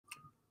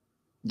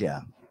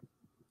Yeah.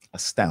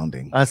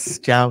 Astounding.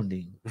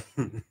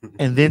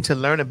 And then to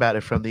learn about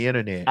it from the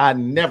internet. I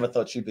never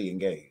thought you'd be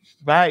engaged.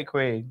 Right,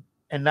 Craig.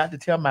 And not to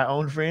tell my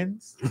own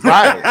friends.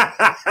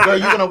 Right. Girl,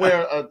 you gonna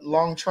wear a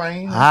long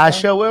train? I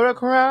shall wear a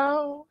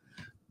crown.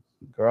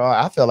 Girl,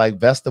 I feel like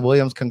Vesta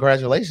Williams'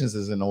 congratulations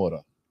is in order.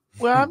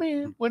 Well, I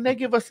mean, when they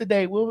give us a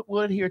date, we'll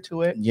adhere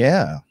to it.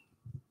 Yeah.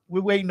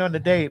 We're waiting on the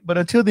date. But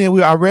until then,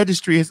 our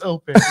registry is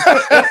open.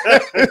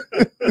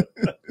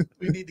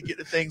 We need to get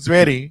the things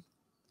ready.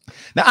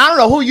 Now, I don't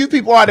know who you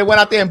people are that went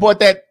out there and bought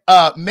that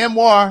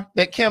memoir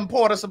that Kim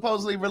Porter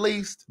supposedly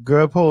released.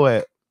 Girl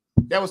poet.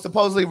 That was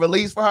supposedly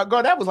released for her.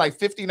 Girl, that was like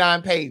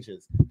 59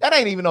 pages. That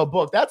ain't even no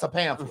book. That's a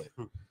pamphlet.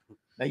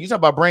 Now, you talking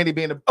about Brandy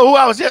being the... Oh,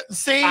 I was just...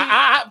 See?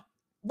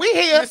 We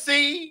here. You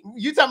see?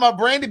 You talking about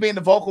Brandy being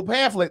the vocal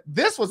pamphlet.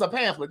 This was a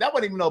pamphlet. That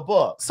wasn't even no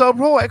book. So,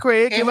 Poet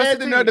Craig... It had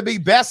the nerve to be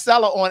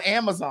bestseller on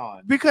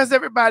Amazon. Because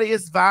everybody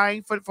is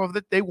vying for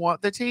they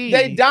want the tea.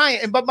 They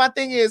dying. But my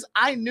thing is,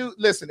 I knew...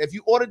 Listen, if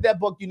you ordered that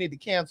book, you need to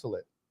cancel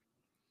it.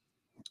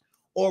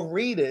 Or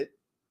read it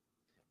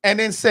and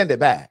then send it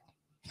back.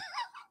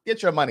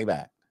 Get your money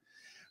back.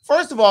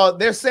 First of all,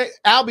 they're saying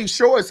Albie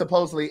Shore is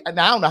supposedly, and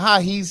I don't know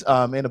how he's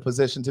in a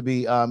position to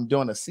be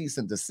doing a cease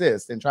and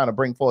desist and trying to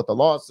bring forth a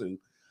lawsuit,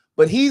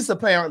 but he's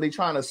apparently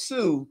trying to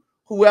sue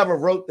whoever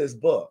wrote this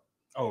book.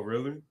 Oh,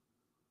 really?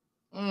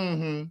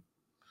 Mm-hmm.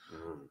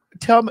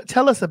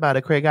 Tell us about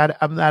it, Craig.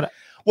 I'm not.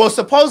 Well,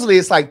 supposedly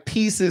it's like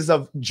pieces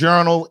of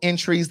journal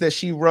entries that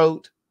she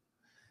wrote.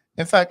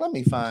 In fact, let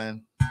me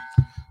find.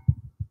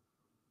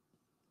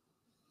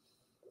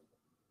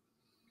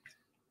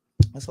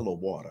 That's a little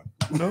water.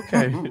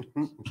 Okay.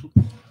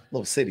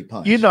 Little city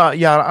punch. You know,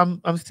 y'all,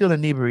 I'm still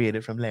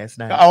inebriated from last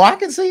night. Oh, I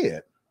can see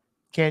it.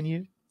 Can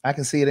you? I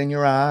can see it in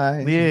your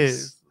eyes.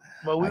 Yes.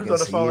 Well, we was on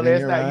the phone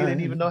last night. You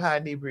didn't even know how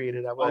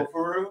inebriated I was. Oh,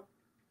 for real?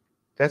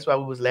 That's why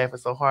we was laughing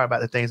so hard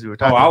about the things we were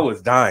talking about. I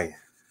was dying.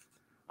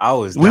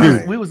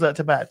 We was up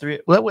to about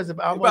 3. What was it?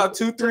 About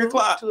 2, 3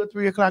 o'clock. 2 or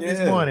 3 o'clock this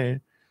morning,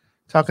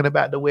 talking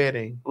about the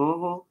wedding.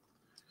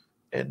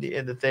 And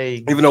the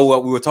thing. Even though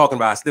what we were talking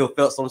about, I still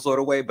felt some sort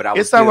of way, but I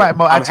was. It's all right,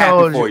 Mo. I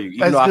told for you.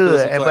 That's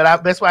good.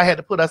 But that's why I had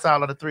to put us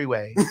all on a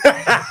 3-way.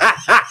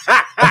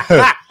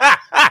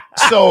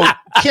 So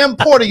Kim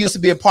Porter used to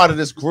be a part of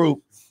this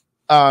group.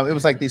 It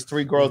was like these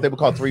 3 girls. They were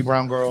called 3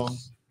 Brown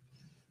Girls.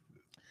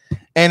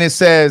 And it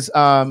says,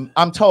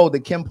 I'm told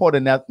that Kim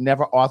Porter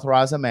never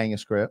authorized a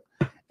manuscript,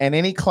 and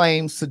any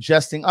claims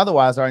suggesting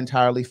otherwise are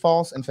entirely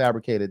false and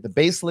fabricated. The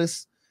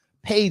baseless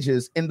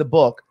pages in the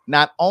book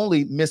not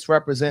only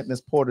misrepresent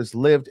Miss Porter's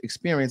lived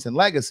experience and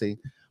legacy,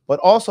 but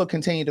also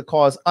continue to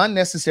cause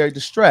unnecessary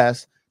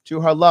distress to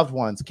her loved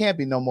ones. Can't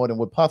be no more than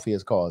what Puffy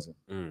is causing.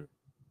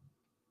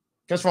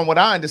 Because from what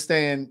I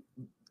understand,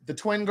 the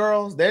twin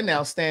girls, they're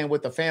now staying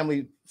with a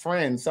family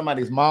friend,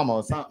 somebody's mama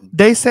or something.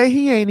 They say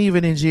he ain't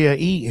even in jail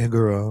eating,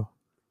 girl.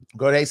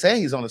 Girl, they say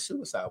he's on a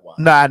suicide watch.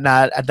 Nah.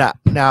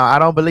 Now, I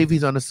don't believe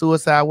he's on a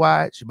suicide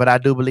watch, but I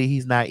do believe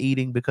he's not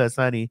eating because,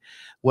 honey,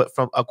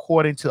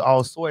 according to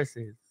all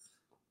sources,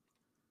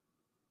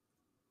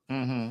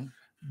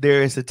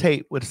 there is a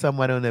tape with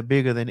someone on there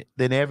bigger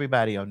than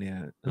everybody on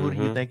there. Who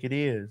do you think it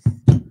is?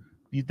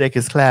 You think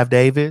it's Clive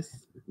Davis?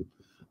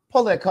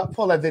 Pull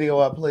that video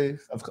up,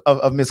 please,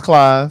 of Miss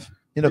Clive.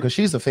 You know, because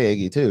she's a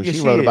faggy too. Yeah,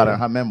 she wrote about it in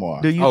her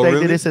memoir. Do you think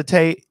that it's a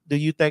tape? Do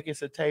you think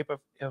it's a tape of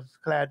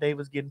Clive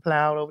Davis getting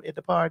plowed over at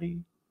the party?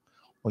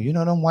 Well, you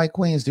know them white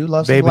queens do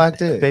love some black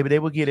dick. Baby, they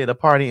will get at a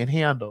party and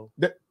handle.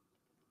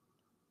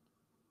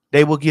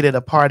 They will get at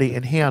a party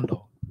and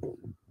handle.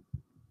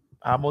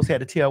 I almost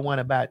had to tell one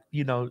about,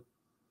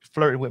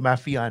 flirting with my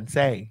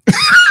fiance.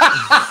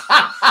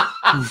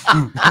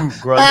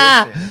 Girl,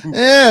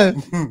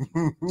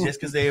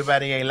 just because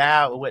everybody ain't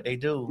loud with what they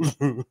do,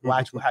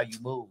 watch how you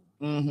move.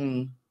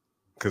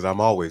 Because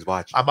I'm always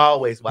watching.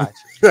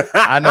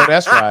 I know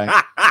that's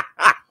right.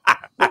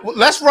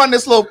 Let's run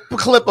this little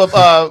clip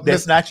of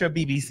that's not your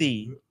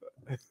BBC.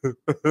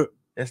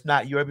 That's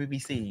not your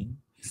BBC.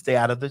 Stay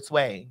out of its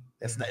way.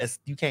 That's not.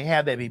 You can't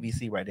have that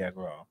BBC right there,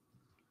 girl.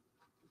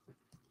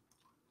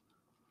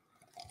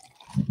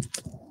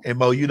 And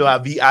Mo,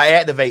 I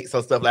activate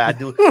some stuff like I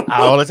do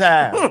all the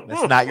time.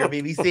 That's not your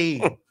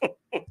BBC.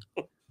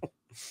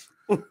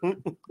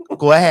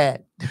 Go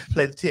ahead,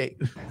 play the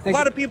tape. A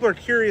lot of people are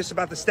curious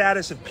about the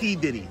status of P.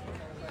 Diddy.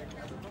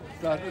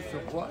 Status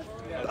of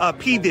what?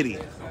 P. Diddy.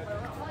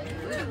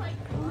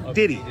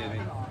 Diddy.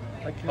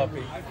 Like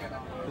Puppy.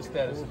 The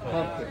status of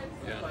Puppy.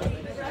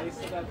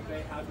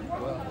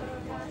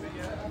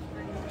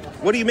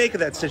 What do you make of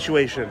that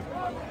situation?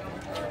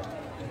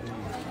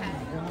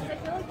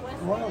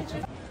 All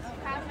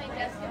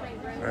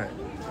right.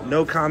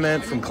 No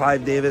comment from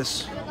Clive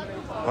Davis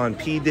on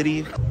P.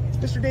 Diddy.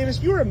 Mr.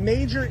 Davis, you're a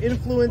major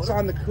influence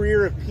on the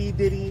career of P.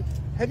 Diddy.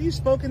 Have you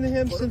spoken to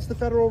him since the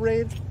federal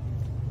raid?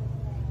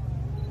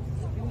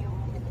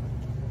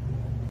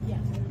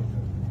 Yes.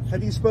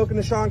 Have you spoken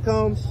to Sean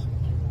Combs?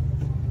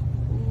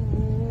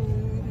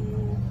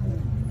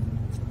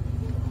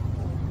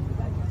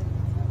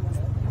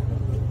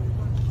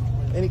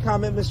 Any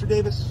comment, Mr.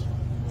 Davis?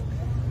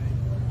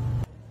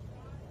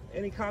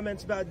 Any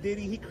comments about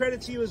Diddy? He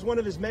credits you as one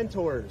of his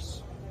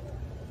mentors.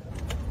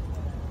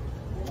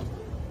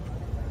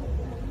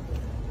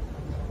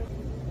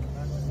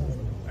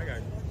 I got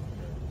you.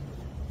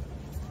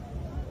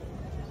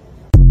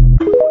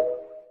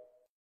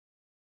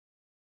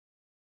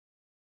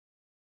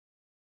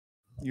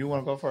 You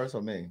want to go first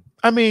or me?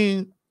 I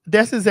mean,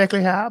 that's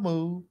exactly how I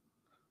move.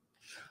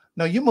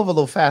 No, you move a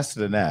little faster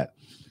than that.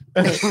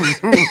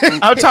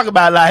 I'm talking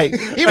about like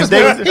he was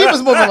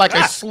moving like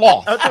a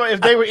sloth. I'm talking, if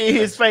they were in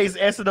his face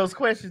answering those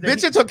questions.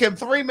 Bitch, it took him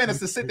 3 minutes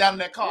to sit down in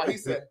that car. He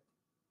said,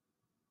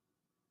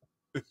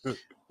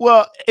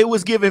 well, it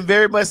was given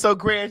very much so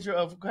grandeur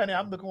of, honey,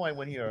 I'm the coin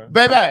one here.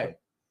 Baby.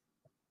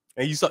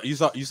 And you saw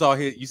his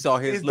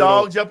little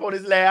dog jump on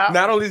his lap.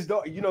 Not only his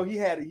dog, you know, he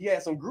had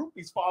some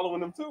groupies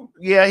following him too.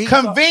 Yeah, he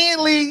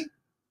conveniently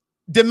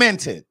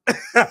demented.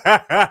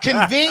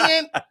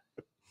 Convenient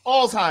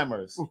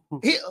Alzheimer's.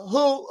 He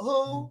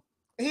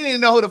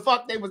didn't know who the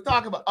fuck they was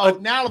talking about. Oh,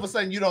 now all of a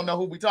sudden you don't know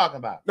who we talking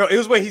about. No, it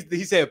was when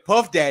he said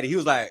Puff Daddy. He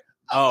was like,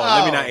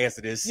 let me not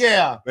answer this.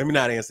 Yeah. Let me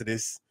not answer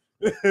this.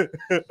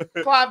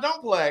 Clive,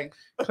 don't play.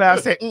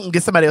 Clive said,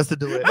 get somebody else to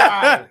do it.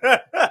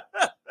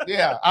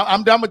 Yeah,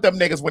 I'm done with them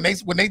niggas.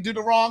 When they do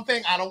the wrong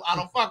thing, I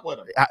don't fuck with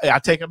them. I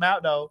take them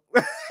out though.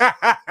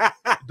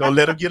 Don't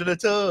let them get in the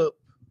tub.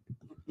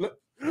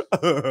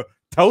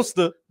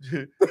 Toaster.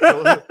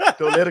 don't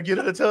let them get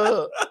in the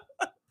tub.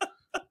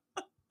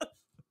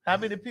 How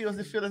many pills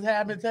did Phyllis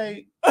have to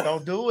take?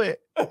 Don't do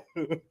it.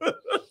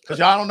 Because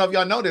y'all don't know if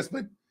y'all know this,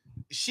 but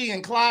she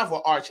and Clive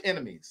were arch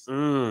enemies.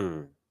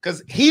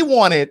 Because he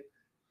wanted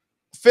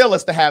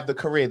Phyllis to have the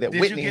career that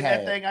Whitney had. Did you get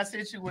that thing I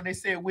sent you when they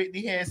said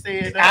Whitney had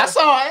said? I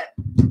saw it.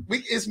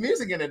 It's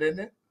music in it, isn't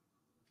it?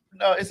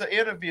 No, it's an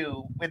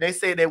interview when they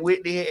said that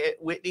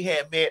Whitney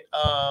had met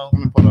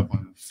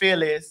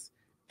Phyllis,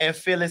 and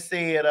Phyllis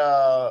said,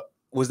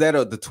 "Was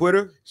that the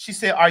Twitter?" She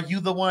said, "Are you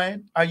the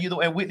one? Are you the?"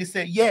 And Whitney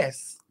said,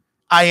 "Yes,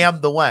 I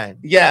am the one."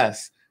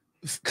 Yes,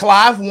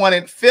 Clive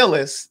wanted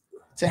Phyllis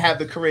to have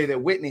the career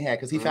that Whitney had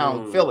because he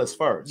found Phyllis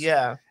first.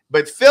 Yeah.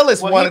 But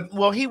Phyllis wanted.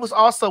 He was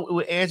also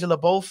with Angela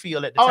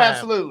Bofield at the time. Oh,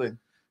 absolutely.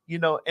 You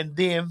know, and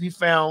then he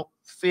found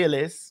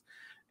Phyllis,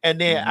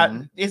 and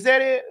then is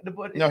that it?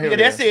 No, yeah,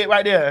 that's it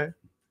right there.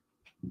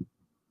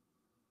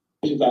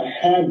 I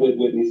had with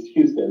Whitney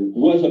Houston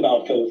was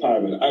about Phyllis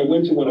Hyman. I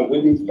went to one of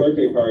Whitney's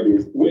birthday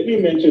parties. Whitney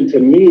mentioned to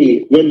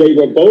me when they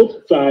were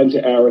both signed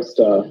to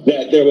Arista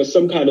that there was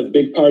some kind of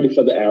big party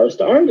for the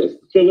Arista artists.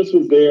 Phyllis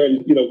was there,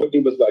 and Whitney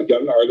was like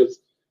young artist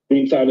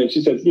being signed, and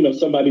she said,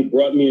 somebody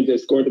brought me and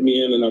escorted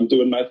me in, and I'm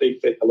doing my thing,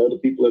 say hello to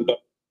people in the.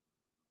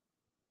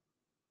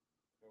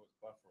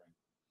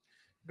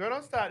 Girl,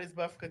 don't start this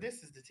buffer because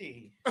this is the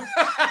tea.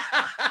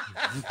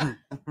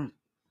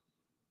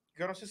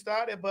 Girl, don't you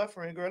start that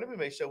buffering, girl. Let me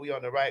make sure we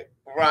on the right.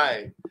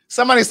 Right.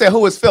 Somebody said,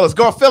 who is Phyllis?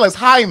 Girl, Phyllis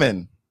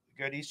Hyman.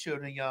 Girl, these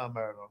children young,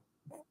 Myrtle.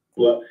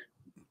 What?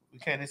 We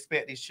can't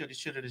expect these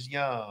children is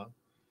young.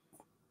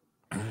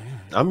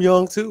 I'm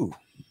young too.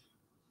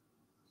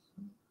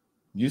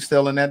 You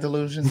still in that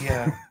delusion?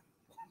 Yeah.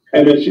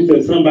 And then she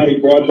said, somebody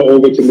brought her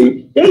over to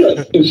me.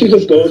 Phyllis. And she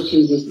just goes,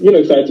 she's just,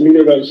 excited to meet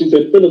everybody. She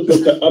said, Phyllis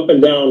looked her up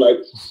and down like,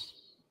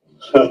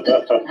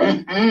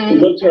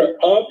 looked her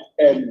up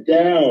and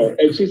down.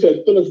 And she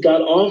said, Phyllis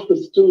got off the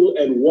stool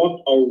and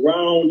walked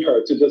around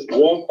her, to just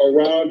walk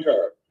around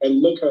her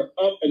and look her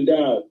up and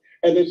down.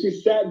 And then she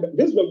sat,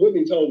 this is what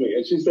Whitney told me.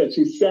 And she said,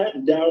 she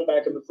sat down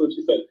back in the stool.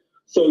 She said,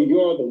 so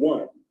you're the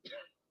one.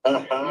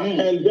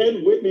 And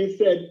then Whitney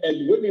said,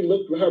 and Whitney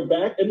looked her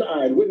back in the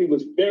eye. And Whitney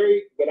was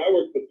when I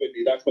worked with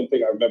Whitney, that's one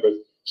thing I remember.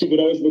 She would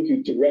always look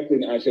you directly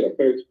in the eye. She had a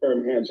very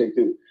firm handshake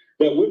too.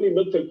 That Whitney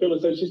looked at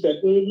Phyllis and she said,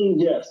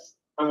 yes,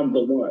 I'm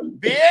the one.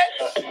 Bitch.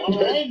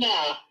 Right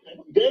now.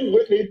 Then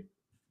Whitney.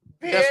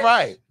 Bitch. That's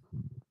right.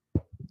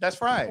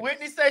 That's right.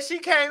 Whitney said she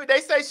came.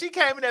 They say she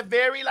came in a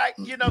very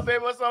very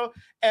much so.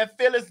 And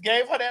Phyllis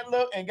gave her that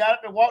look and got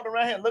up and walked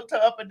around and looked her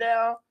up and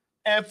down.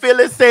 And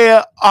Phyllis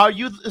said, "Are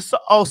you?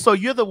 So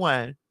you're the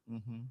one.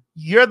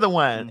 You're the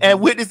one." And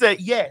Whitney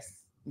said, "Yes,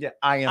 yeah,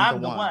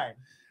 I'm the one."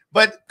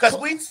 But because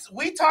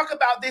we talk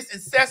about this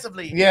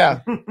incessantly.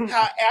 Yeah.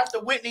 How after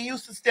Whitney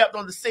Houston stepped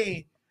on the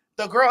scene,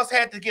 the girls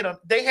had to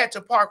they had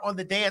to park on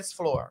the dance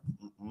floor.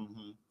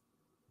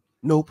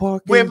 No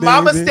parking. When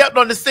Mama stepped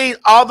on the scene,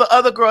 all the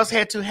other girls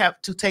had to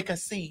have to take a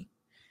seat.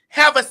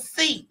 Have a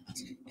seat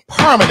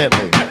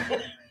permanently.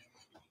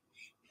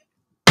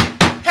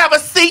 Have a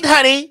seat,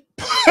 honey.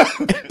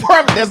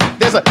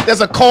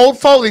 There's a cold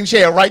folding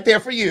chair right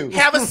there for you.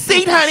 Have a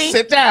seat, honey.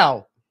 Sit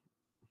down.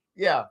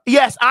 Yeah.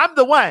 Yes, I'm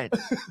the one.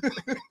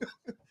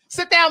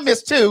 Sit down,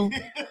 Miss Two.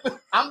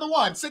 I'm the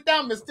one. Sit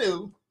down, Miss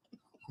Two.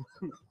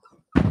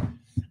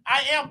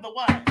 I am the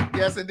one.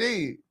 Yes,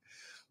 indeed.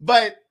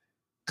 But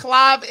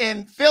Clive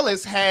and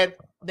Phyllis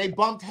they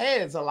bumped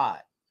heads a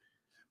lot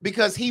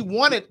because he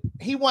wanted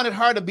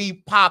her to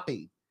be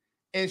poppy.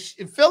 And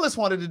Phyllis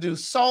wanted to do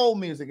soul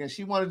music, and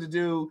she wanted to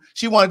do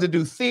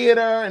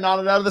theater and all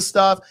of that other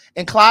stuff.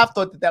 And Clive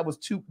thought that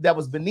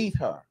was beneath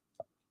her.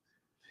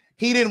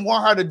 he didn't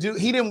want her to do.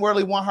 He didn't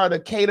really want her to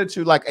cater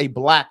to like a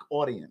black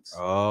audience.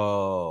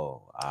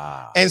 Oh,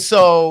 And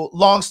so,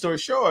 long story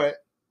short,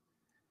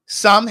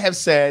 some have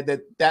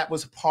said that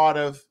was part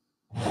of.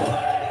 Hold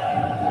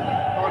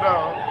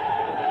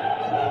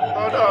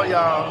on,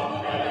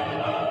 y'all.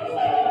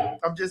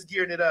 I'm just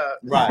gearing it up.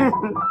 Right.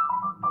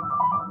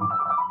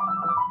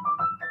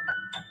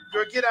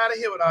 Girl, get out of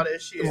here with all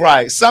that shit.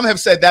 Right. Some have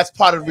said that's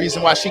part of the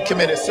reason why she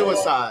committed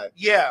suicide.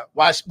 Yeah.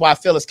 Why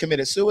Phyllis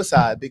committed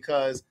suicide,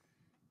 because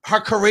her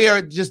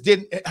career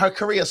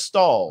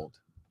stalled.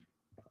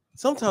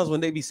 sometimes when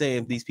they be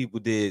saying these people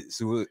did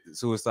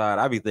suicide,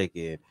 I be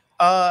thinking,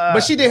 but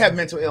she did have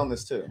mental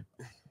illness too.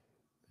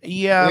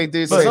 Yeah, They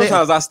did but say-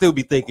 sometimes I still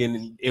be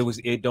thinking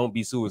it don't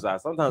be suicide.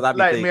 Sometimes I be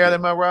like thinking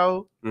Marilyn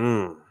Monroe.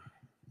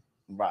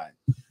 Right.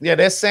 Yeah,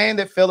 they're saying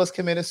that Phyllis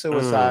committed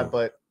suicide,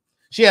 but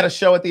she had a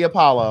show at the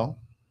Apollo,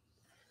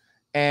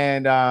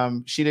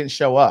 and she didn't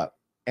show up.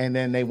 And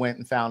then they went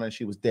and found her, and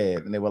she was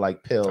dead. And they were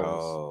like pills.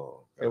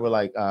 Oh, they were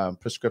like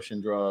prescription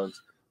drugs.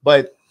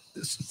 But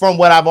from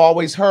what I've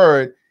always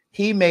heard,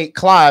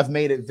 Clive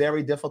made it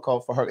very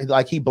difficult for her.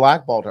 Like he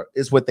blackballed her,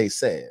 is what they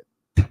said.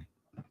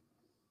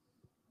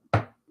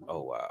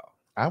 oh wow.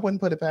 I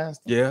wouldn't put it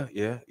past them.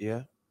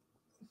 Yeah.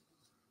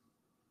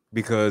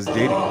 Because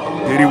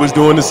Diddy was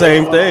doing the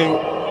same thing.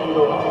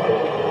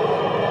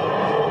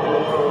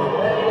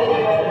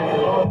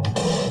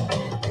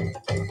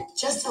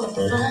 Just for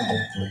fun.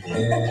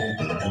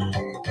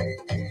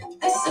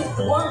 This is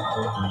the one.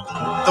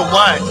 The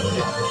one.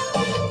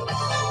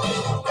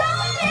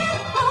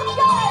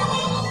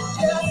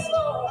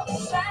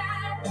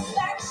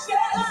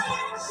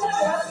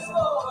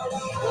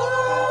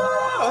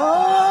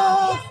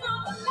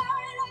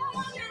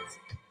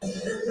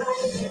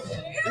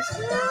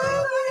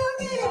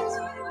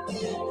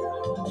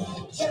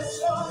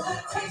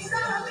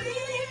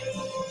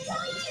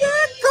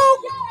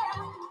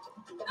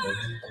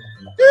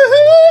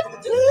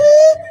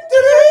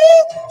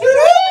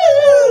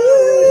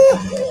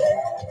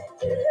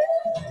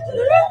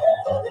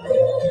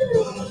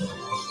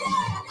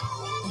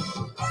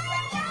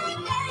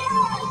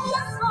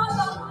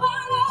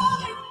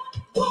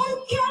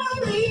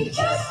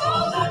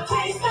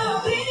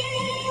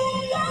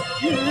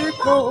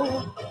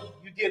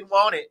 You didn't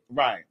want it.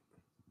 Right.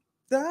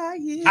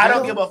 I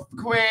don't give a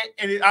crap,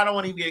 and I don't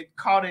want to get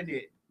caught in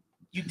it.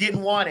 You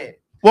didn't want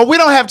it. Well, we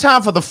don't have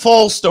time for the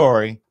full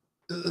story.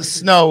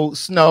 Snow,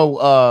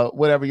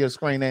 whatever your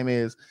screen name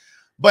is.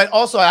 But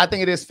also, I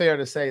think it is fair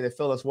to say that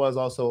Phyllis was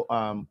also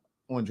on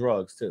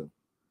drugs too.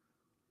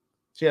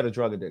 She had a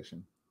drug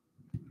addiction.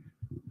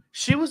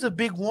 She was a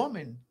big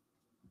woman.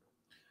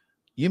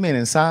 You mean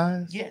in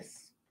size? Yes.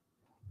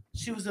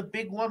 She was a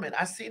big woman.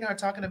 I seen her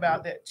talking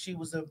about that. She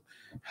was a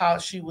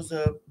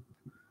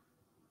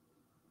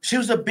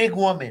big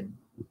woman.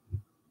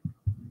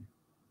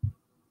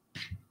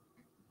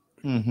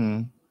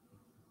 Mm-hmm.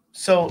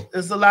 So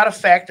there's a lot of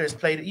factors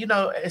played,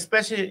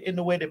 especially in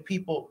the way that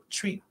people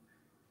treat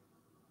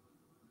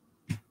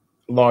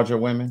larger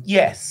women.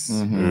 Yes.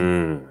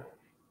 Mm-hmm.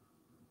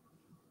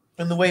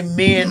 And the way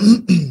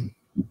men.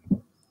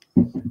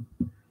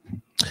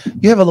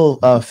 You have a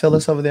little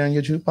Phyllis over there in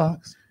your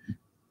jukebox?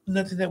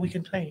 Nothing that we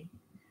can play.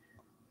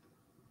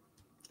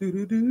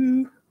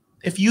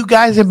 If you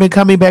guys have been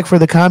coming back for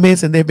the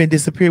comments and they've been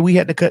disappearing, we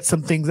had to cut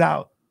some things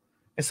out.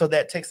 And so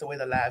that takes away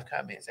the live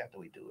comments after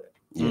we do it.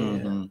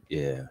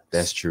 Yeah,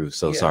 that's true.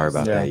 So sorry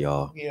about that,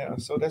 y'all. Yeah,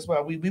 so that's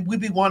why we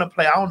be want to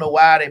play. I don't know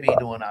why they be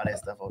doing all that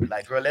stuff. I'll be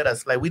like, girl, let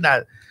us play. We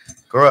not,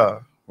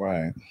 girl.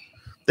 Right.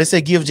 They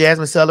say give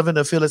Jasmine Sullivan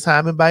a Phyllis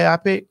Hyman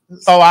biopic.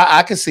 Oh,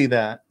 I can see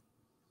that.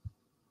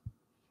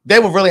 They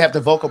would really have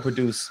to vocal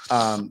produce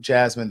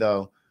Jasmine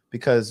though,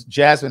 because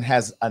Jasmine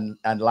has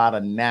a lot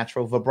of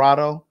natural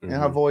vibrato in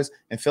her voice,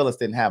 and Phyllis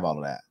didn't have all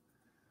of that.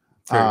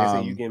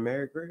 So you getting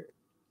married, Greg?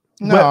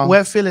 No,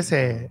 What Phyllis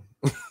had?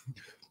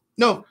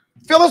 No,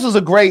 Phyllis was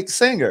a great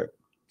singer.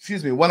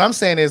 Excuse me. What I'm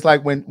saying is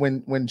like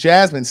when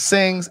Jasmine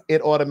sings,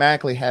 it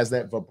automatically has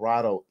that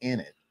vibrato in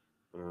it.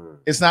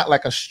 It's not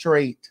like a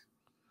straight.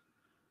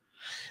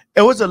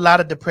 It was a lot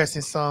of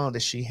depressing songs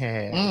that she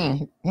had.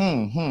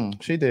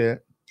 She did.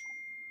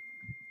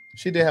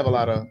 She did have a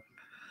lot of,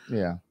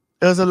 yeah.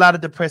 There was a lot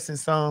of depressing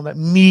songs like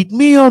 "Meet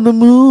Me on the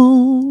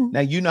Moon." Now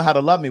You Know How to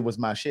Love Me was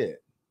my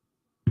shit.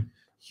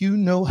 You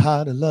know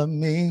how to love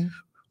me.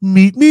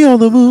 Meet me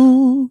on the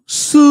moon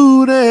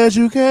soon as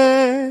you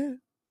can.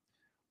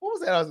 What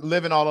was that? I was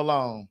Living All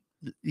Alone.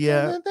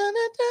 Yeah.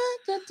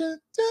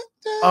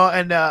 Oh,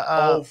 and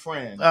Old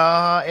Friend.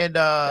 and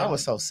That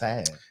was so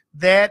sad.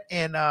 That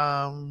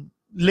and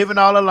Living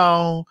All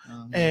Alone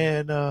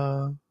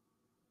and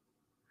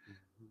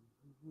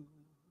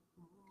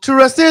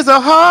trust is a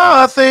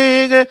hard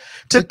thing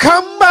to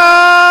come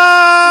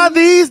by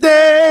these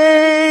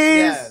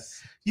days.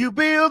 Yes. You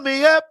build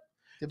me up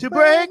to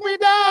break me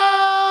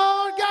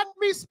down, got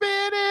me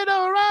spinning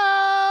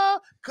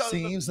around.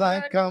 Seems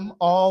like I'm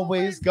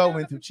always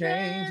going through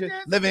change,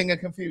 living in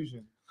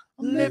confusion.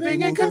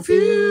 living in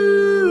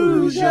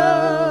confusion. Confusion.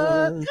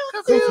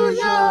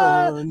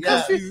 Yeah.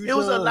 It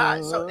was a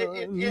lot. So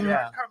her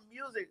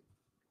music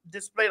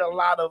displayed a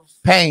lot of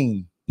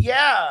Pain.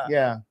 yeah.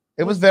 Yeah.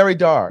 It was very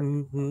dark.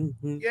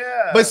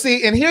 Yeah. But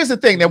see, and here's the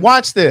thing. Now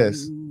watch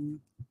this.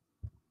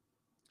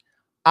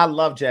 I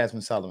love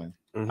Jasmine Sullivan.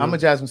 I'm a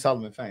Jasmine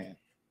Sullivan fan.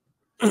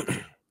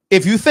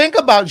 If you think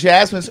about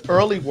Jasmine's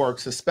early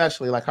works,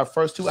 especially like her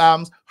first 2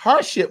 albums,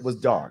 her shit was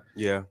dark.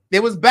 Yeah.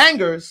 There was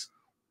bangers,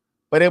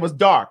 but it was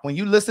dark. When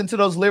you listen to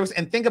those lyrics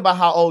and think about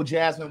how old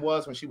Jasmine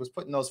was when she was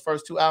putting those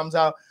first 2 albums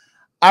out,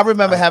 I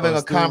remember having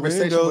a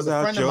conversation with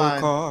a friend of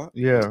mine.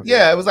 Yeah.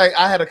 Yeah, it was like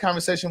I had a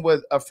conversation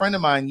with a friend of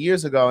mine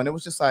years ago, and it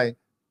was just like,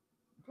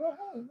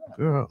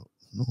 Girl,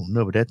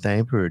 no, but that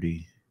thing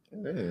pretty.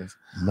 it is.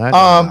 My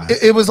God.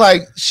 It was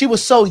like she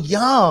was so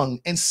young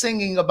and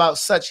singing about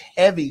such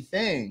heavy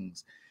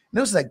things. And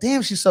it was like,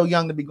 damn, she's so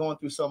young to be going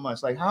through so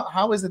much. Like,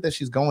 how is it that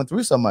she's going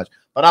through so much?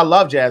 But I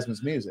love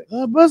Jasmine's music.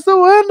 Bust the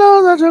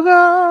windows at your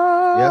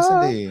car. Yes,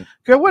 indeed.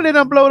 Girl, what they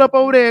done blowed up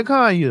over there in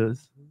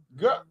Conyers?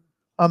 Girl.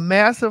 A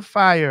massive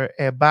fire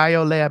at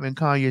Biolab in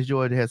Conyers,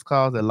 Georgia has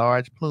caused a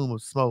large plume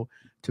of smoke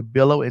to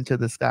billow into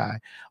the sky.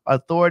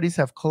 Authorities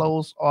have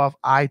closed off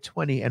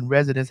I-20 and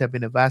residents have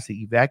been advised to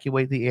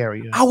evacuate the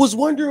area. I was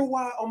wondering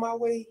why on my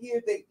way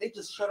here they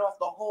just shut off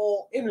the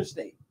whole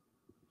interstate.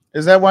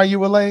 Is that why you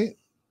were late?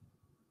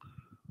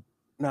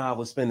 No, I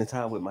was spending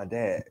time with my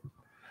dad.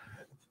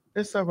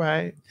 It's all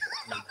right.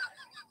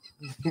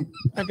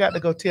 I got to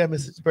go tell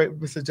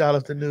Mr.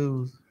 Jolliffe the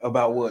news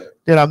About what?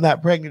 that I'm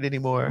not pregnant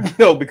anymore.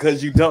 No,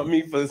 because you dumped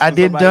me for I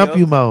didn't somebody dump else.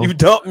 you, Mo. You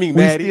dumped me, We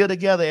Maddie. still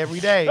together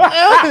every day.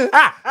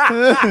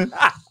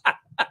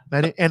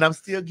 And I'm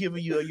still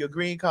giving you your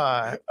green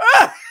card.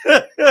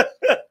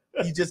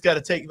 You just got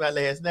to take my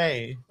last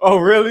name. Oh,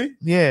 really?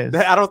 Yes.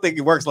 I don't think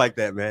it works like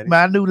that, man.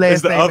 My new It's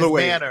last the name other is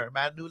way. Banner.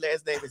 My new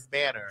last name is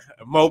Banner.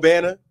 Mo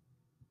Banner?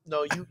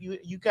 No,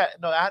 you got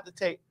no. I have to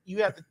take.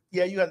 You have to.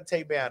 Yeah, you have to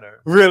take Banner.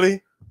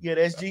 Really? Yeah,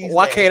 that's G's.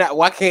 Why name.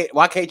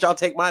 Why can't y'all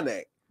take my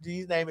name?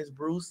 G's name is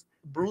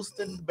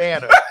Bruceton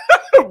Banner.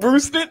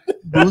 Brewston?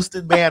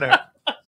 Brewston Banner.